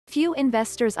Few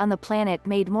investors on the planet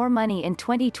made more money in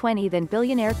 2020 than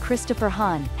billionaire Christopher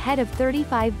Hohn, head of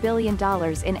 $35 billion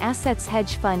in assets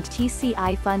hedge fund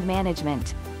TCI Fund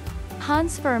Management.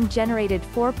 Hohn's firm generated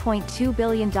 $4.2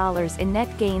 billion in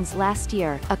net gains last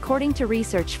year, according to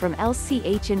research from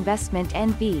LCH Investment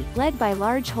NV, led by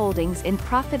large holdings in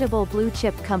profitable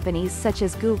blue-chip companies such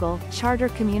as Google, Charter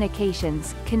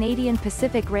Communications, Canadian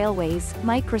Pacific Railways,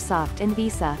 Microsoft and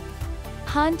Visa.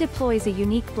 Hohn deploys a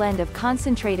unique blend of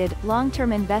concentrated,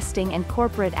 long-term investing and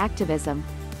corporate activism.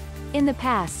 In the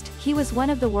past, he was one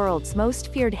of the world's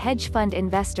most feared hedge fund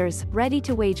investors, ready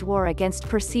to wage war against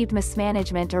perceived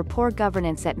mismanagement or poor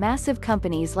governance at massive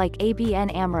companies like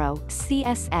ABN Amro,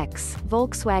 CSX,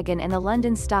 Volkswagen and the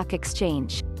London Stock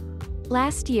Exchange.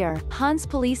 Last year, Hohn's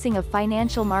policing of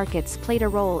financial markets played a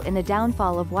role in the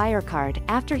downfall of Wirecard,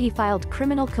 after he filed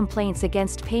criminal complaints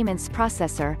against payments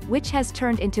processor, which has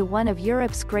turned into one of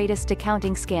Europe's greatest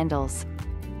accounting scandals.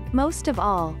 Most of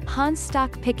all, Hohn's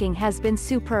stock picking has been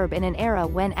superb in an era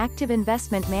when active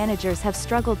investment managers have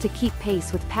struggled to keep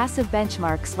pace with passive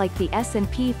benchmarks like the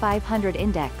S&P 500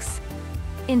 index.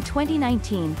 In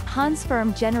 2019, Hohn's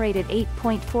firm generated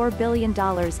 $8.4 billion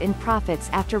in profits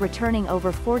after returning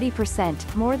over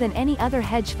 40% more than any other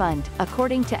hedge fund,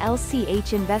 according to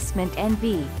LCH Investment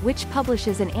NV, which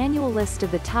publishes an annual list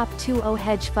of the top 20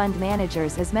 hedge fund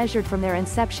managers as measured from their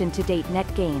inception-to-date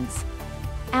net gains.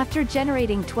 After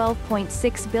generating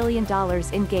 $12.6 billion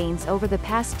in gains over the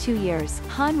past 2 years,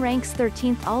 Hohn ranks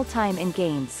 13th all-time in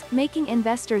gains, making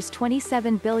investors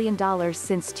 $27 billion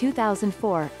since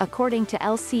 2004, according to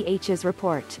LCH's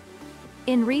report.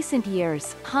 In recent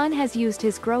years, Hohn has used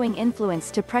his growing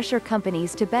influence to pressure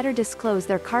companies to better disclose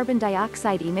their carbon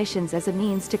dioxide emissions as a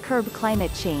means to curb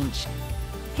climate change.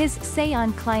 His Say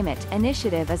on Climate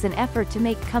initiative is an effort to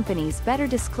make companies better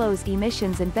disclose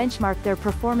emissions and benchmark their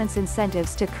performance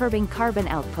incentives to curbing carbon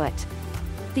output.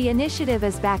 The initiative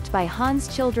is backed by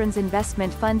Hohn's Children's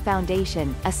Investment Fund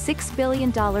Foundation, a $6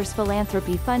 billion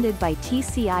philanthropy funded by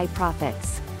TCI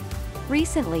profits.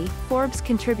 Recently, Forbes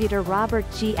contributor Robert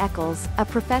G. Eccles, a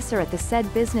professor at the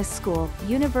Saïd Business School,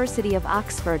 University of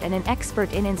Oxford and an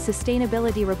expert in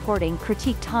sustainability reporting,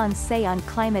 critiqued Hohn's Say on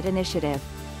Climate initiative.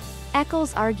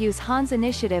 Eccles argues Hohn's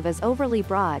initiative is overly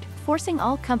broad, forcing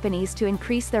all companies to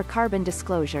increase their carbon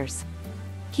disclosures.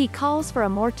 He calls for a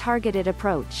more targeted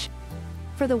approach.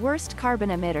 For the worst carbon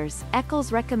emitters,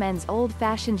 Eccles recommends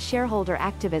old-fashioned shareholder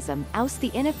activism, oust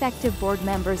the ineffective board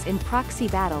members in proxy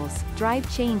battles, drive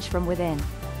change from within.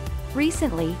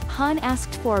 Recently, Hohn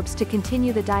asked Forbes to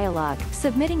continue the dialogue,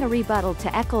 submitting a rebuttal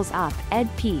to Eccles' op-ed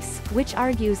piece, which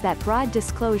argues that broad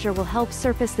disclosure will help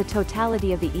surface the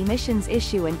totality of the emissions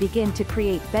issue and begin to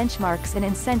create benchmarks and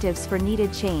incentives for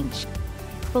needed change.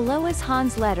 Below is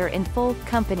Hohn's letter in full.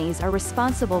 Companies are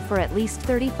responsible for at least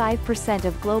 35%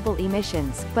 of global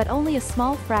emissions, but only a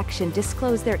small fraction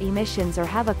disclose their emissions or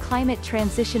have a climate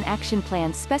transition action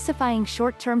plan specifying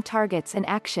short-term targets and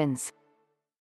actions.